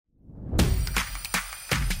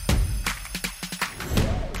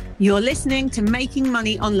You're listening to Making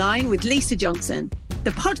Money Online with Lisa Johnson,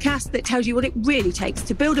 the podcast that tells you what it really takes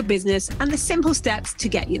to build a business and the simple steps to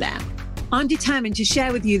get you there. I'm determined to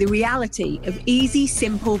share with you the reality of easy,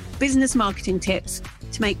 simple business marketing tips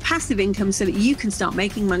to make passive income so that you can start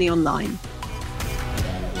making money online.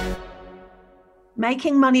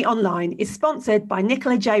 Making Money Online is sponsored by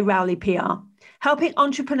Nicole J. Rowley PR, helping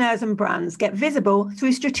entrepreneurs and brands get visible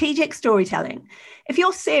through strategic storytelling. If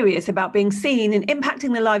you're serious about being seen and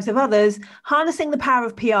impacting the lives of others, harnessing the power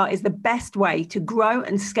of PR is the best way to grow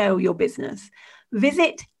and scale your business.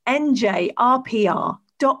 Visit njrpr.com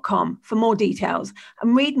for more details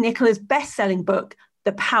and read Nicola's best-selling book,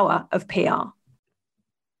 The Power of PR.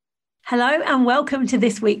 Hello and welcome to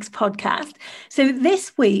this week's podcast. So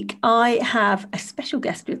this week I have a special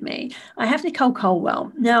guest with me. I have Nicole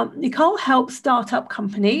Colwell. Now, Nicole helps startup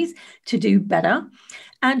companies to do better.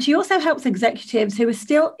 And she also helps executives who are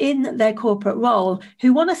still in their corporate role,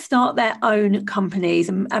 who want to start their own companies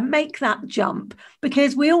and make that jump.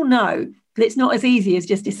 Because we all know that it's not as easy as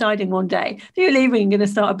just deciding one day that you're leaving and going to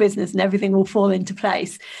start a business and everything will fall into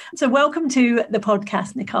place. So welcome to the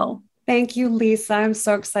podcast, Nicole. Thank you, Lisa. I'm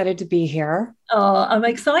so excited to be here. Oh, I'm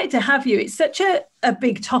excited to have you. It's such a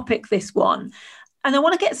big topic, this one. And I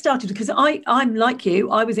want to get started because I'm like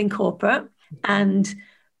you. I was in corporate and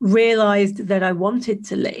realized that I wanted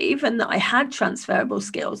to leave and that I had transferable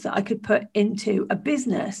skills that I could put into a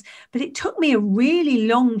business. But it took me a really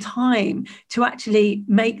long time to actually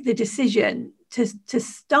make the decision to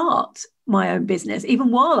start my own business, even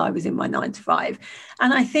while I was in my 9 to 5.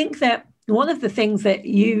 And I think that one of the things that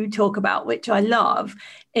you talk about, which I love,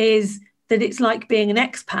 is that it's like being an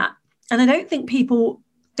expat. And I don't think people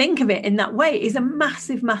think of it in that way. It's a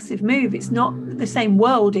massive, massive move. It's not the same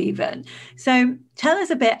world even. So tell us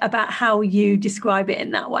a bit about how you describe it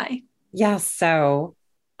in that way. Yeah, so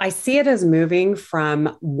I see it as moving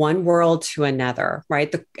from one world to another,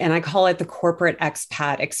 right? And I call it the corporate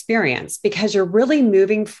expat experience, because you're really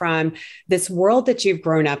moving from this world that you've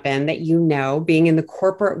grown up in, that you know, being in the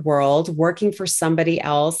corporate world, working for somebody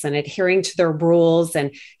else and adhering to their rules, and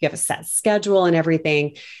you have a set schedule and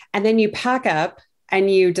everything. And then you pack up and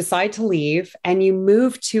you decide to leave and you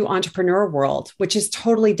move to entrepreneur world, which is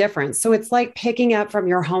totally different. So it's like picking up from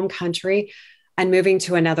your home country and moving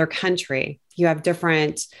to another country. You have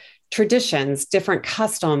different traditions, different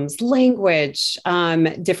customs, language,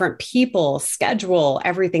 different people, schedule,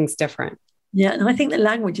 everything's different. Yeah. And I think the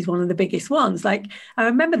language is one of the biggest ones. Like, I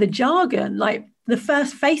remember the jargon, like the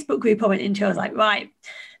first Facebook group I went into, I was like, right,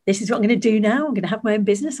 this is what I'm going to do now. I'm going to have my own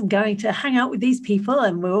business. I'm going to hang out with these people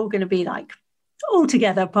and we're all going to be like all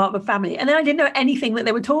together, part of a family. And then I didn't know anything that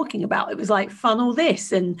they were talking about. It was like funnel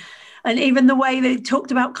this. And even the way they talked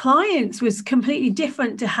about clients was completely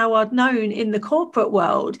different to how I'd known in the corporate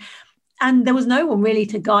world. And there was no one really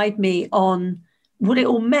to guide me on what it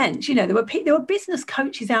all meant. You know, there were business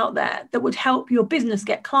coaches out there that would help your business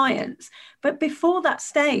get clients. But before that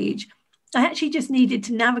stage, I actually just needed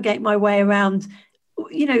to navigate my way around,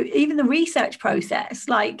 you know, even the research process.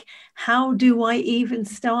 Like, how do I even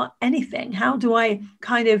start anything? How do I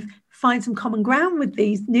kind of find some common ground with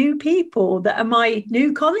these new people that are my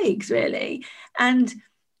new colleagues, really, and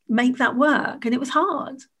make that work? And it was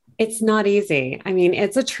hard. It's not easy. I mean,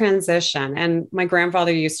 it's a transition. And my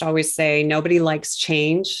grandfather used to always say, nobody likes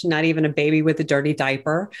change, not even a baby with a dirty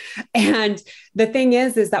diaper. And the thing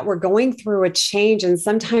is that we're going through a change. And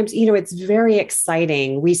sometimes, you know, it's very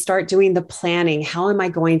exciting. We start doing the planning. How am I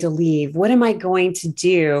going to leave? What am I going to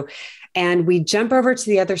do? And we jump over to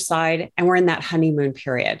the other side and we're in that honeymoon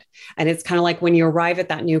period. And it's kind of like when you arrive at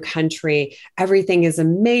that new country, everything is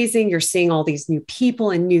amazing. You're seeing all these new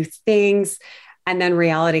people and new things. And then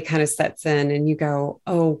reality kind of sets in and you go,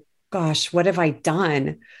 oh gosh, what have I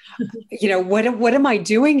done? You know, what am I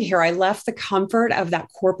doing here? I left the comfort of that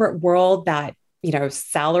corporate world, that, you know,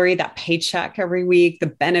 salary, that paycheck every week, the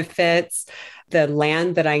benefits, the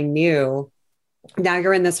land that I knew. Now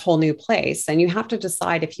you're in this whole new place and you have to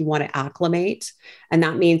decide if you want to acclimate. And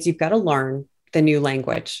that means you've got to learn the new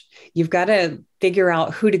language. You've got to figure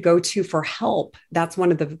out who to go to for help. That's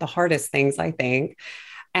one of the hardest things, I think.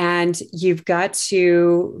 And you've got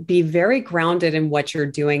to be very grounded in what you're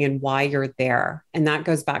doing and why you're there. And that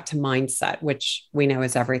goes back to mindset, which we know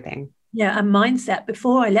is everything. Yeah, and mindset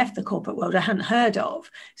before I left the corporate world, I hadn't heard of.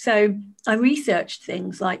 So I researched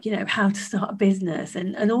things like, you know, how to start a business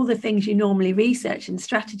and all the things you normally research and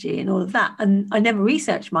strategy and all of that. And I never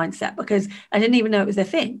researched mindset because I didn't even know it was a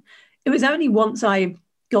thing. It was only once I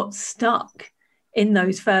got stuck in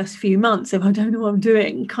those first few months of I don't know what I'm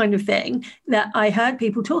doing kind of thing that I heard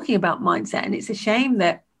people talking about mindset. And it's a shame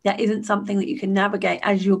that That isn't something that you can navigate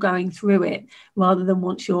as you're going through it, rather than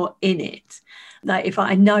once you're in it. Like if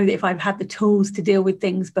I know that if I've had the tools to deal with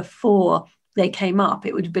things before they came up,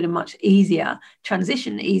 it would have been a much easier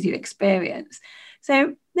transition, easier experience.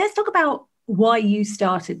 So let's talk about why you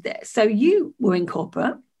started this. So you were in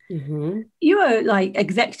corporate. Mm-hmm. You were like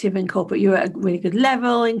executive in corporate. You were at a really good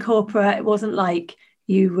level in corporate. It wasn't like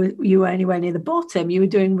you were anywhere near the bottom. You were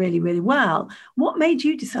doing really, really well. What made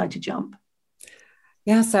you decide to jump?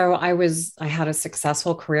 Yeah, so I had a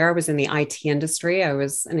successful career. I was in the IT industry. I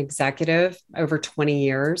was an executive over 20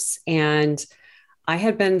 years, and I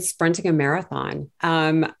had been sprinting a marathon.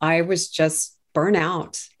 I was just burnt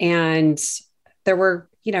out, and there were,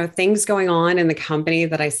 things going on in the company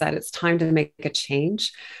that I said it's time to make a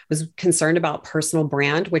change. I was concerned about personal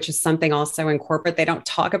brand, which is something also in corporate they don't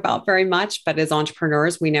talk about very much, but as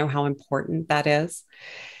entrepreneurs, we know how important that is.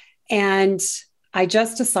 And I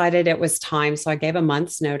just decided it was time. So I gave a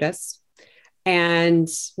month's notice, and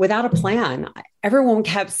without a plan. Everyone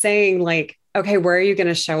kept saying, like, okay, where are you going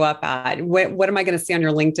to show up at? What am I going to see on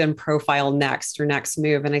your LinkedIn profile next, your next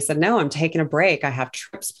move? And I said, no, I'm taking a break. I have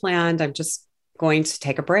trips planned. I'm just going to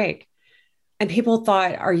take a break. And people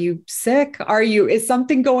thought, are you sick? Is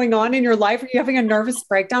something going on in your life? Are you having a nervous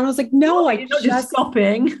breakdown? I was like, no, You're not just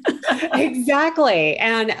stopping. Exactly.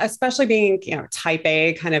 And especially being, type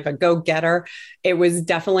A, kind of a go-getter, it was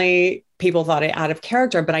definitely, people thought it out of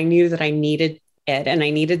character, but I knew that I needed it, and I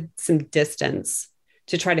needed some distance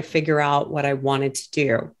to try to figure out what I wanted to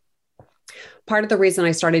do. Part of the reason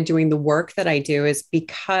I started doing the work that I do is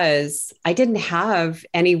because I didn't have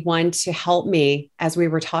anyone to help me, as we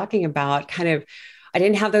were talking about, I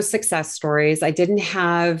didn't have those success stories. I didn't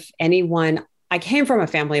have anyone. I came from a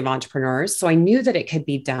family of entrepreneurs, so I knew that it could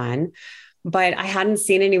be done, but I hadn't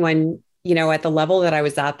seen anyone, at the level that I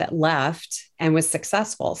was at that left and was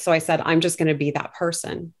successful. So I said, I'm just going to be that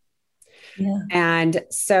person. Yeah. And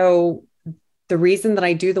so the reason that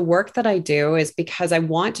I do the work that I do is because I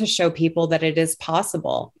want to show people that it is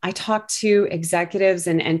possible. I talk to executives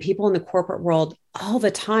and people in the corporate world all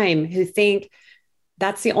the time who think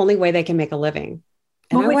that's the only way they can make a living.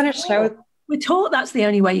 And I want to show. We're taught that's the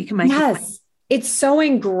only way you can make a living. Yes. It's so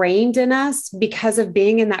ingrained in us because of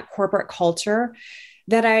being in that corporate culture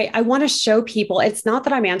that I want to show people. It's not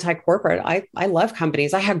that I'm anti-corporate. I love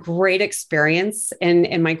companies. I had great experience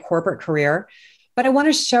in my corporate career. But I want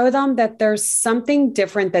to show them that there's something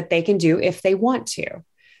different that they can do if they want to,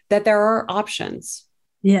 that there are options.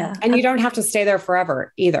 Yeah. And you don't have to stay there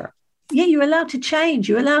forever either. Yeah, you're allowed to change.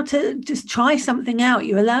 You're allowed to just try something out.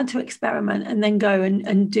 You're allowed to experiment and then go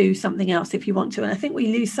and do something else if you want to. And I think we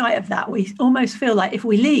lose sight of that. We almost feel like if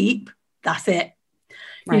we leap, that's it.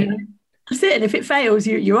 Right. That's it. And if it fails,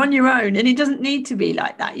 you're on your own. And it doesn't need to be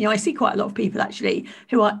like that. I see quite a lot of people actually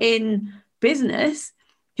who are in business,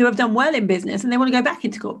 who have done well in business, and they want to go back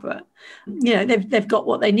into corporate. They've got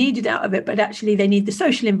what they needed out of it, but actually they need the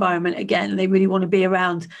social environment again. They really want to be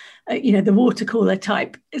around, the water cooler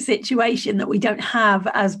type situation that we don't have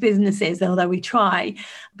as businesses, although we try.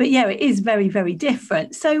 But yeah, it is very, very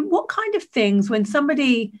different. So what kind of things, when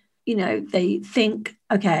somebody, they think,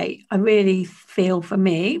 okay, I really feel for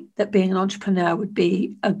me that being an entrepreneur would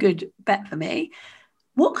be a good bet for me.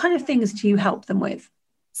 What kind of things do you help them with?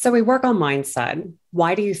 So we work on mindset.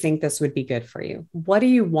 Why do you think this would be good for you? What do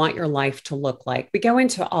you want your life to look like? We go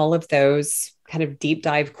into all of those kind of deep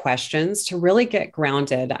dive questions to really get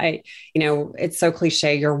grounded. It's so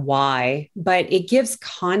cliche, your why, but it gives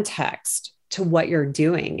context to what you're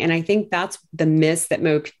doing. And I think that's the miss that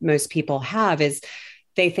most people have is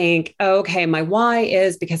they think, oh, okay, my why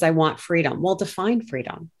is because I want freedom. Well, define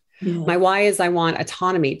freedom. Yeah. My why is I want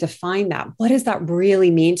autonomy. Define that. What does that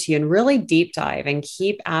really mean to you? And really deep dive and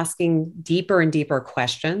keep asking deeper and deeper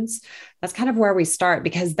questions. That's kind of where we start,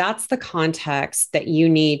 because that's the context that you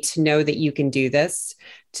need to know that you can do this,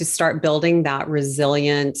 to start building that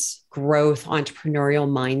resilient growth entrepreneurial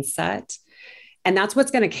mindset. And that's what's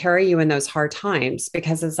going to carry you in those hard times.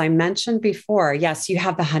 Because as I mentioned before, yes, you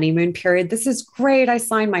have the honeymoon period. This is great. I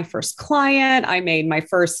signed my first client. I made my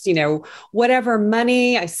first, whatever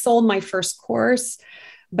money. I sold my first course.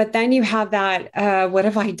 But then you have that, what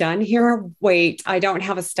have I done here? Wait, I don't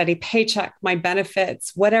have a steady paycheck, my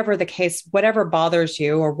benefits, whatever the case, whatever bothers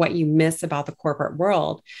you or what you miss about the corporate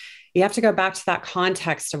world. You have to go back to that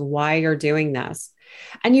context of why you're doing this.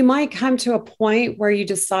 And you might come to a point where you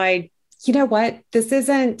decide, you know what, this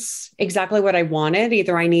isn't exactly what I wanted.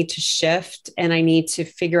 Either I need to shift and I need to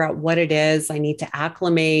figure out what it is. I need to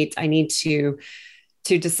acclimate. I need to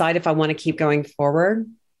decide if I want to keep going forward.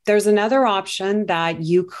 There's another option that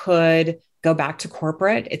you could go back to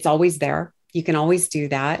corporate. It's always there. You can always do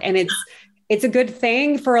that. And it's a good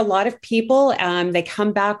thing for a lot of people. They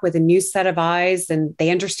come back with a new set of eyes and they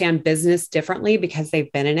understand business differently because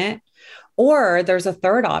they've been in it. Or there's a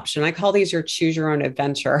third option. I call these your choose your own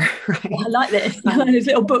adventure, I right? like this. I like those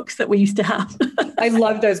little books that we used to have. I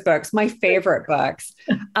love those books, my favorite books.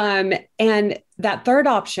 And that third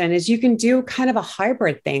option is you can do kind of a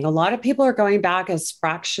hybrid thing. A lot of people are going back as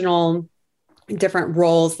fractional different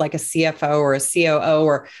roles like a CFO or a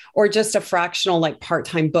COO or just a fractional like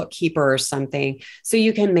part-time bookkeeper or something. So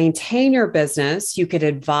you can maintain your business, you could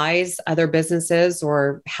advise other businesses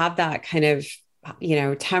or have that kind of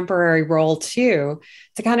temporary role too,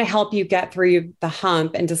 to kind of help you get through the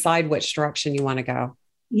hump and decide which direction you want to go.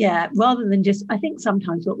 Yeah, rather than just, I think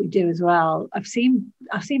sometimes what we do as well, I've seen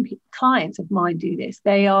clients of mine do this.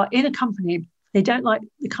 They are in a company, they don't like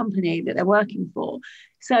the company that they're working for,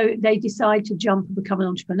 so they decide to jump and become an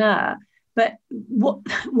entrepreneur. But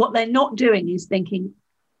what they're not doing is thinking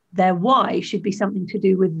their why should be something to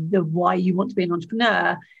do with the why you want to be an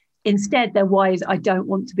entrepreneur. Instead, their why is I don't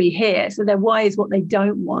want to be here. So their why is what they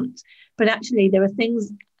don't want. But actually, there are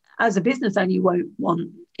things as a business owner you won't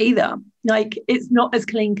want either. Like, it's not as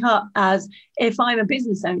clean cut as if I'm a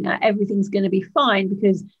business owner, everything's going to be fine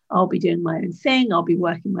because I'll be doing my own thing, I'll be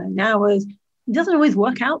working my own hours. It doesn't always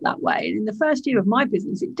work out that way. And in the first year of my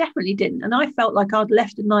business, it definitely didn't. And I felt like I'd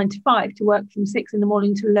left a 9 to 5 to work from 6 in the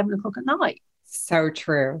morning to 11 o'clock at night. So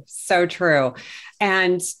true. So true.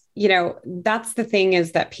 And that's the thing,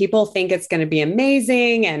 is that people think it's going to be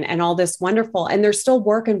amazing and all this wonderful, and there's still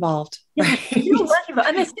work involved. Yeah, Right?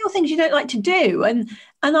 and there's still things you don't like to do. And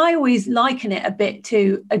I always liken it a bit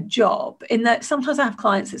to a job, in that sometimes I have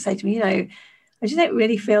clients that say to me, I just don't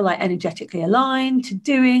really feel like energetically aligned to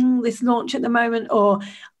doing this launch at the moment, or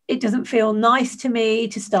it doesn't feel nice to me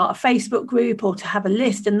to start a Facebook group or to have a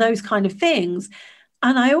list and those kind of things.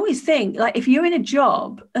 And I always think, like, if you're in a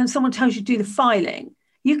job and someone tells you to do the filing,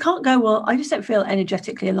 you can't go, well, I just don't feel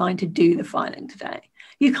energetically aligned to do the filing today.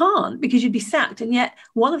 You can't, because you'd be sacked. And yet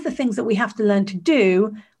one of the things that we have to learn to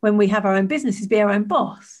do when we have our own business is be our own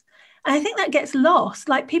boss. And I think that gets lost.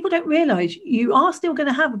 Like, people don't realize you are still going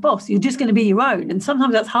to have a boss. You're just going to be your own. And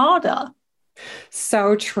sometimes that's harder.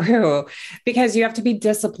 So true, because you have to be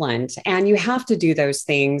disciplined and you have to do those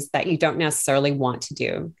things that you don't necessarily want to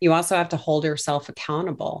do. You also have to hold yourself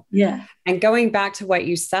accountable. Yeah. And going back to what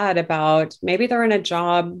you said about maybe they're in a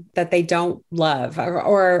job that they don't love,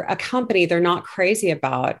 or a company they're not crazy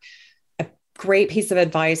about. A great piece of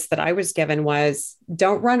advice that I was given was,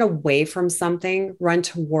 don't run away from something, run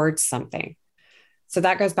towards something. So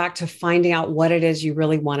that goes back to finding out what it is you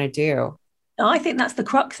really want to do. I think that's the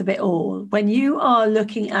crux of it all. When you are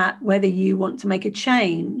looking at whether you want to make a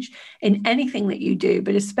change in anything that you do,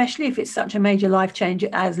 but especially if it's such a major life change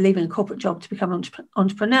as leaving a corporate job to become an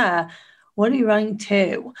entrepreneur, what are you running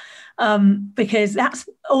to? Because that's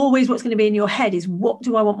always what's going to be in your head, is what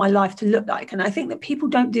do I want my life to look like? And I think that people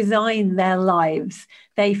don't design their lives.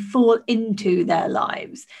 They fall into their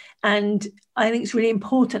lives. And I think it's really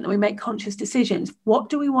important that we make conscious decisions. What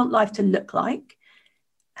do we want life to look like?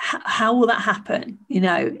 How will that happen?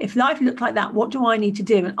 If life looked like that, what do I need to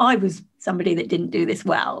do? And I was somebody that didn't do this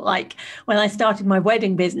well. Like, when I started my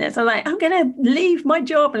wedding business, I'm like, I'm going to leave my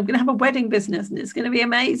job and I'm going to have a wedding business and it's going to be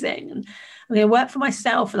amazing. And I'm going to work for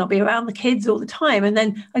myself and I'll be around the kids all the time. And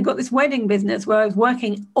then I got this wedding business where I was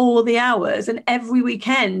working all the hours and every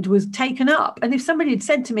weekend was taken up. And if somebody had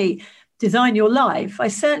said to me, design your life, I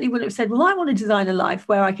certainly wouldn't have said, well, I want to design a life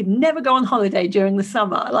where I could never go on holiday during the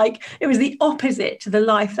summer. Like, it was the opposite to the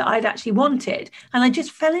life that I'd actually wanted. And I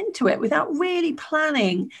just fell into it without really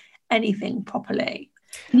planning anything properly.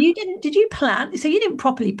 Did you plan? So you didn't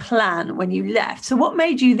properly plan when you left. So what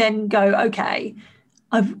made you then go, okay,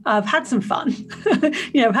 I've had some fun,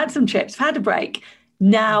 I've had some trips, I've had a break.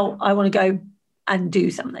 Now I want to go and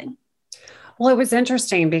do something. Well, it was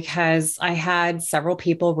interesting because I had several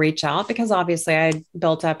people reach out, because obviously I had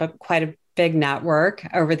built up quite a big network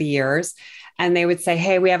over the years, and they would say,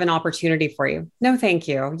 hey, we have an opportunity for you. No, thank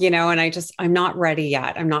you. And I'm not ready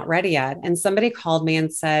yet. I'm not ready yet. And somebody called me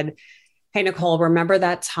and said, hey, Nicole, remember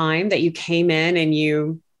that time that you came in and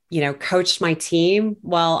you coached my team?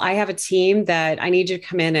 Well, I have a team that I need you to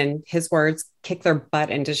come in and, his words, kick their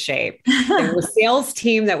butt into shape. There was a sales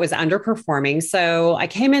team that was underperforming. So I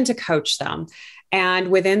came in to coach them. And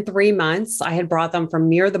within 3 months, I had brought them from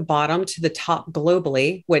near the bottom to the top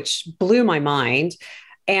globally, which blew my mind.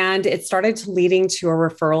 And it started to leading to a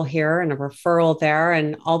referral here and a referral there.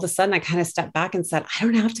 And all of a sudden I kind of stepped back and said, I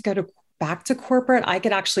don't have to go back to corporate. I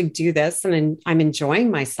could actually do this and I'm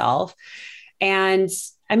enjoying myself. And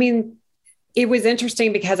I mean, It was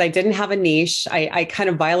interesting because I didn't have a niche. I kind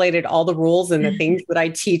of violated all the rules and the things that I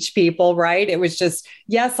teach people, right? It was just,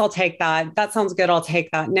 yes, I'll take that. That sounds good. I'll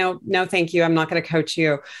take that. No, no, thank you. I'm not going to coach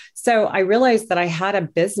you. So I realized that I had a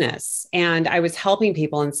business and I was helping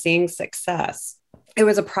people and seeing success. It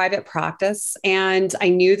was a private practice and I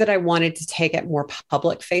knew that I wanted to take it more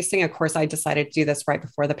public facing. Of course, I decided to do this right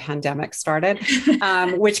before the pandemic started,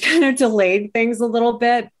 which kind of delayed things a little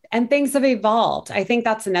bit. And things have evolved. I think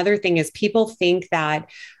that's another thing is people think that,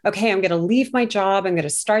 okay, I'm going to leave my job. I'm going to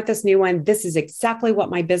start this new one. This is exactly what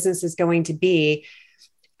my business is going to be.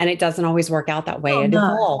 And it doesn't always work out that way. Oh, It no.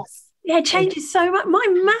 evolves. Yeah, it changes so much.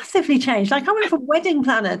 Mine massively changed. Like I went from wedding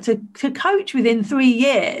planner to coach within 3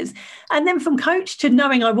 years. And then from coach to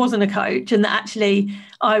knowing I wasn't a coach and that actually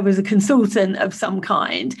I was a consultant of some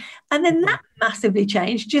kind. And then that massively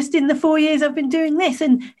changed just in the 4 years I've been doing this.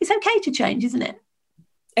 And it's okay to change, isn't it?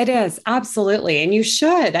 It is absolutely. And you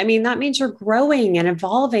should. I mean, that means you're growing and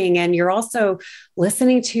evolving, and you're also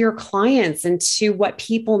listening to your clients and to what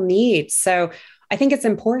people need. So I think it's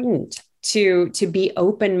important to be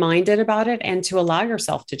open-minded about it and to allow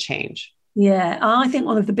yourself to change. Yeah, I think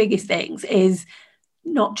one of the biggest things is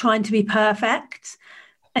not trying to be perfect.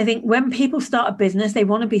 I think when people start a business, they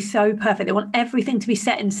want to be so perfect. They want everything to be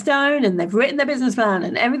set in stone and they've written their business plan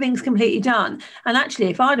and everything's completely done. And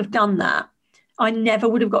actually, if I'd have done that, I never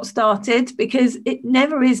would have got started because it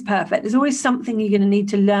never is perfect. There's always something you're going to need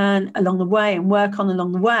to learn along the way and work on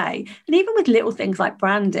along the way. And even with little things like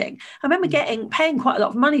branding, I remember paying quite a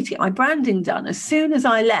lot of money to get my branding done as soon as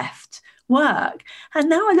I left work. And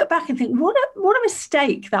now I look back and think, what a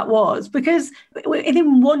mistake that was, because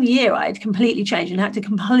within 1 year I had completely changed and had to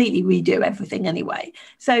completely redo everything anyway.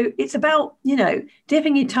 So it's about,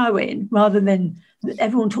 dipping your toe in rather than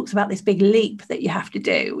everyone talks about this big leap that you have to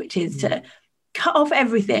do, which is to cut off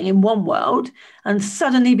everything in one world and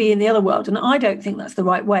suddenly be in the other world. And I don't think that's the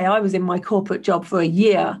right way. I was in my corporate job for a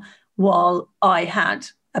year while I had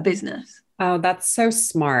a business. Oh, that's so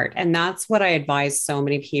smart. And that's what I advise so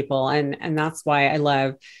many people. And that's why I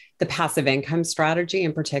love the passive income strategy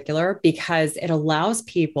in particular, because it allows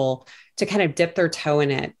people to kind of dip their toe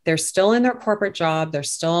in it. They're still in their corporate job. They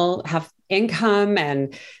still have income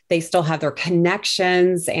and they still have their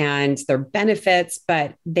connections and their benefits,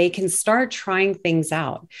 but they can start trying things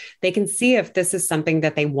out. They can see if this is something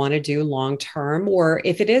that they want to do long term, or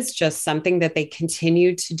if it is just something that they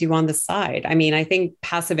continue to do on the side. I mean, I think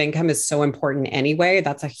passive income is so important anyway.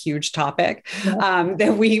 That's a huge topic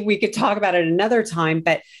that we could talk about at another time,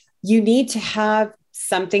 but you need to have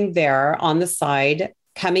something there on the side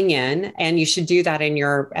coming in, and you should do that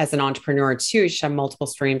as an entrepreneur too. You should have multiple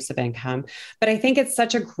streams of income. But I think it's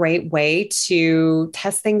such a great way to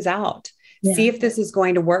test things out, see if this is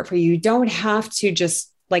going to work for you. You don't have to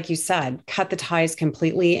just, like you said, cut the ties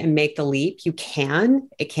completely and make the leap. It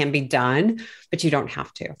can be done, but you don't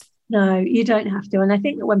have to. No, you don't have to. And I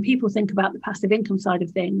think that when people think about the passive income side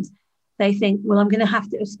of things, they think, well, I'm going to have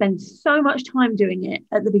to spend so much time doing it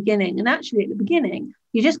at the beginning. And actually at the beginning,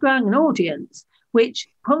 you're just growing an audience, which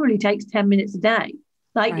probably takes 10 minutes a day.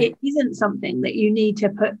 Like It isn't something that you need to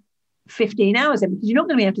put 15 hours in, because you're not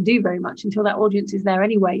going to be able to do very much until that audience is there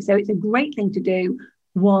anyway. So it's a great thing to do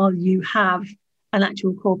while you have an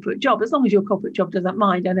actual corporate job, as long as your corporate job doesn't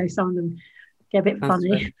mind. I know some of them get a bit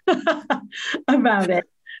funny about it.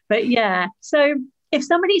 But yeah, so if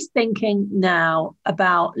somebody's thinking now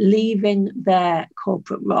about leaving their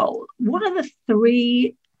corporate role, what are the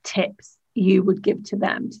 3 tips you would give to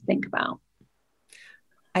them to think about?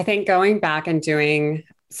 I think going back and doing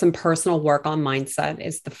some personal work on mindset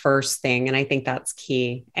is the first thing. And I think that's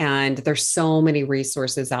key. And there's so many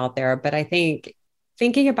resources out there, but I think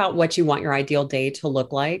thinking about what you want your ideal day to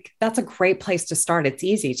look like, that's a great place to start. It's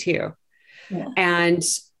easy too. Yeah. And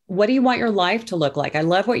what do you want your life to look like? I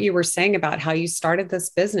love what you were saying about how you started this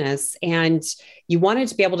business and you wanted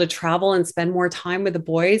to be able to travel and spend more time with the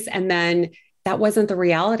boys. And then that wasn't the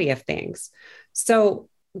reality of things. So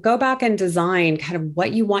go back and design kind of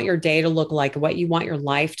what you want your day to look like, what you want your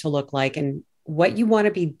life to look like, and what you want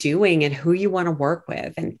to be doing and who you want to work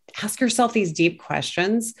with. And ask yourself these deep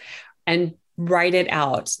questions and write it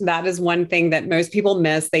out. That is one thing that most people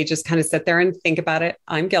miss. They just kind of sit there and think about it.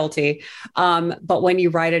 I'm guilty. But when you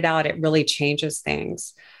write it out, it really changes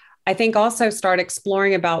things. I think also start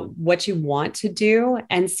exploring about what you want to do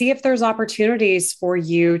and see if there's opportunities for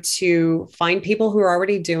you to find people who are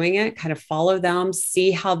already doing it, kind of follow them,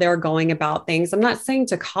 see how they're going about things. I'm not saying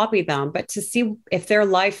to copy them, but to see if their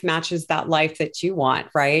life matches that life that you want,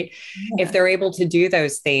 right? Yeah. If they're able to do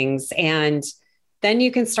those things. And then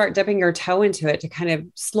you can start dipping your toe into it to kind of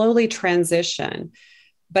slowly transition.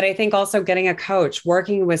 But I think also getting a coach,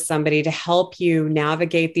 working with somebody to help you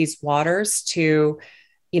navigate these waters, to,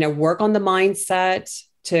 work on the mindset,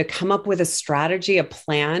 to come up with a strategy, a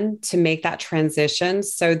plan to make that transition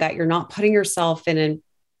so that you're not putting yourself in a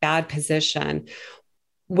bad position.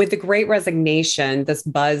 With the great resignation, this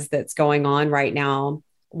buzz that's going on right now,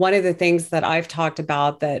 one of the things that I've talked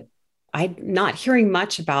about that I'm not hearing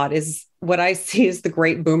much about is what I see as the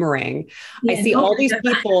great boomerang. I see all these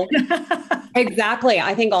people. Exactly.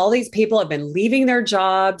 I think all these people have been leaving their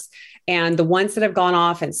jobs, and the ones that have gone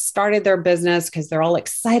off and started their business because they're all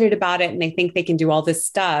excited about it and they think they can do all this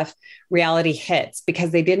stuff, reality hits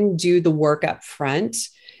because they didn't do the work up front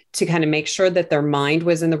to kind of make sure that their mind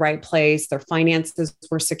was in the right place, their finances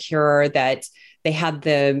were secure, that they had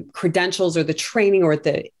the credentials or the training or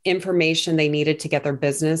the information they needed to get their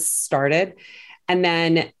business started. And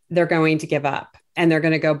then they're going to give up and they're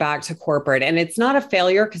going to go back to corporate. And it's not a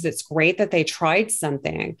failure because it's great that they tried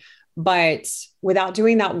something, but without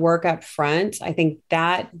doing that work up front, I think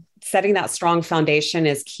that setting that strong foundation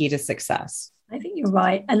is key to success. I think you're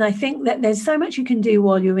right. And I think that there's so much you can do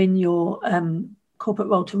while you're in your corporate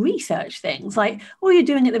role to research things. Like all you're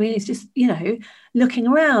doing at the beginning is just, looking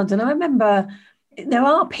around. And I remember there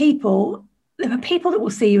are people that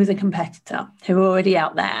will see you as a competitor who are already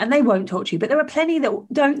out there and they won't talk to you. But there are plenty that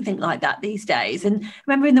don't think like that these days. And I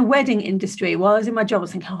remember in the wedding industry, while I was in my job, I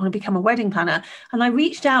was thinking, I want to become a wedding planner. And I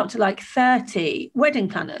reached out to like 30 wedding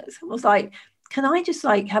planners. I was like, can I just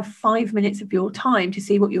have 5 minutes of your time to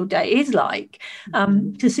see what your day is like,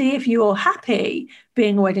 to see if you're happy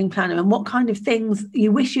being a wedding planner and what kind of things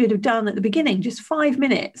you wish you'd have done at the beginning, just 5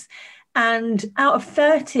 minutes. And out of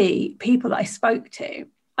 30 people that I spoke to,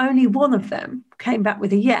 only one of them came back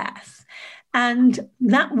with a yes. And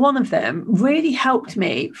that one of them really helped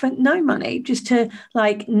me for no money, just to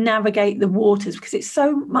navigate the waters, because it's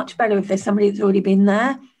so much better if there's somebody that's already been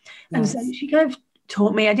there. Yes. And so she kind of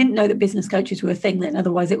taught me, I didn't know that business coaches were a thing then,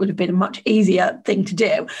 otherwise it would have been a much easier thing to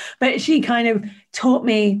do. But she kind of taught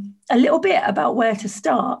me a little bit about where to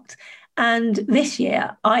start. And this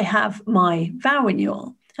year I have my vow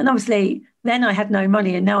renewal. And obviously then I had no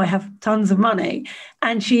money and now I have tons of money.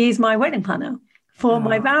 And she is my wedding planner for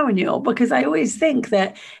my vow renewal, because I always think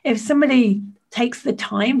that if somebody takes the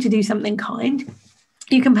time to do something kind,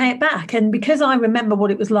 you can pay it back. And because I remember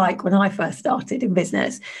what it was like when I first started in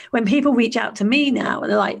business, when people reach out to me now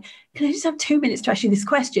and they're like, can I just have 2 minutes to ask you this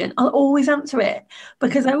question? I'll always answer it,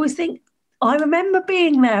 because I always think, I remember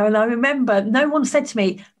being there, and I remember no one said to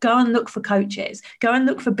me, go and look for coaches, go and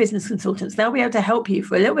look for business consultants. They'll be able to help you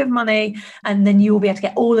for a little bit of money, and then you will be able to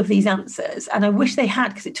get all of these answers. And I wish they had,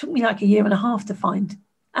 because it took me like a year and a half to find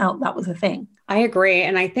out that was a thing. I agree.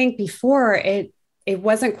 And I think before it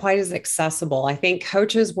wasn't quite as accessible. I think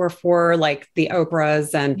coaches were for the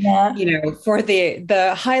Oprahs and, for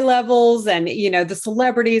the high levels and, the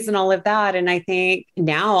celebrities and all of that. And I think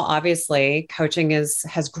now, obviously, coaching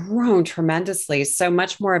has grown tremendously, so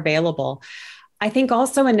much more available. I think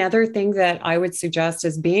also another thing that I would suggest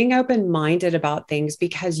is being open-minded about things,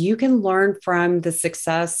 because you can learn from the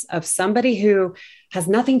success of somebody who has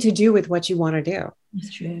nothing to do with what you want to do.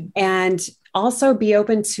 That's true. And also be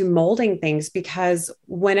open to molding things, because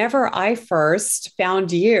whenever I first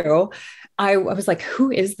found you, I was like,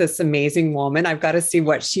 who is this amazing woman? I've got to see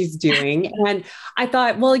what she's doing. And I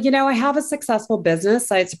thought, well, I have a successful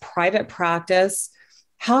business. It's a private practice.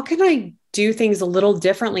 How can I do things a little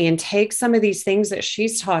differently and take some of these things that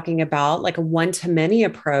she's talking about, like a one-to-many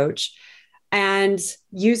approach, and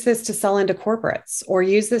use this to sell into corporates, or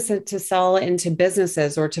use this to sell into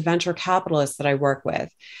businesses or to venture capitalists that I work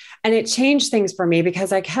with. And it changed things for me,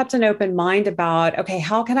 because I kept an open mind about, okay,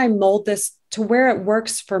 how can I mold this to where it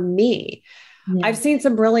works for me? Yeah. I've seen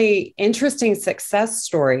some really interesting success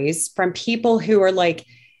stories from people who are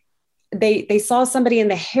they saw somebody in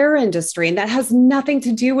the hair industry, and that has nothing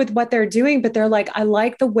to do with what they're doing, but they're like, I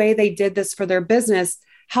like the way they did this for their business.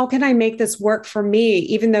 How can I make this work for me,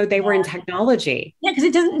 even though they were in technology? Yeah, because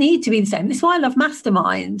it doesn't need to be the same. That's why I love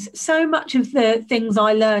masterminds. So much of the things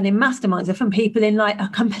I learn in masterminds are from people in a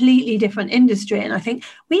completely different industry. And I think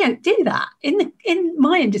we don't do that in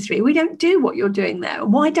my industry. We don't do what you're doing there.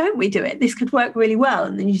 Why don't we do it? This could work really well.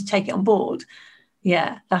 And then you just take it on board.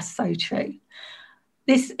 Yeah, that's so true.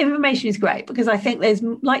 This information is great, because I think there's,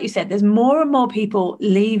 like you said, there's more and more people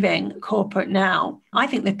leaving corporate now. I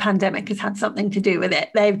think the pandemic has had something to do with it.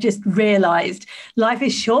 They've just realized life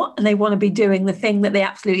is short and they want to be doing the thing that they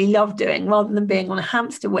absolutely love doing, rather than being on a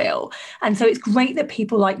hamster wheel. And so it's great that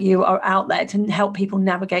people like you are out there to help people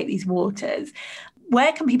navigate these waters.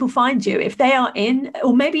 Where can people find you if they are in,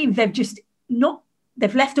 or maybe they've just not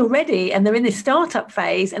they've left already and they're in this startup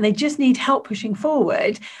phase and they just need help pushing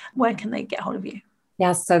forward, where can they get hold of you?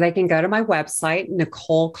 Yes, so they can go to my website,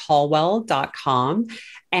 NicoleColwell.com.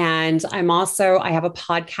 And I have a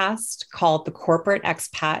podcast called The Corporate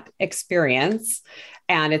Expat Experience,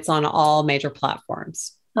 and it's on all major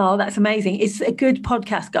platforms. Oh, that's amazing. It's a good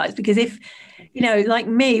podcast, guys, because if, like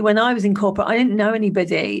me, when I was in corporate, I didn't know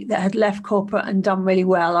anybody that had left corporate and done really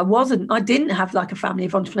well. I didn't have like a family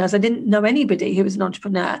of entrepreneurs. I didn't know anybody who was an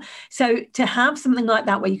entrepreneur. So to have something like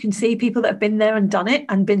that where you can see people that have been there and done it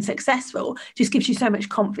and been successful just gives you so much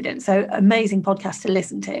confidence. So amazing podcast to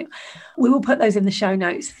listen to. We will put those in the show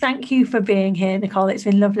notes. Thank you for being here, Nicole. It's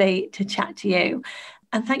been lovely to chat to you.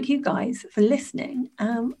 And thank you guys for listening.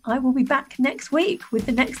 I will be back next week with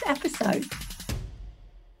the next episode.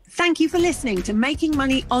 Thank you for listening to Making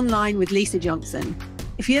Money Online with Lisa Johnson.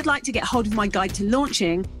 If you'd like to get hold of my guide to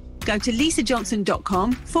launching, go to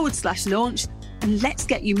lisajohnson.com/launch and let's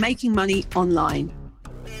get you making money online.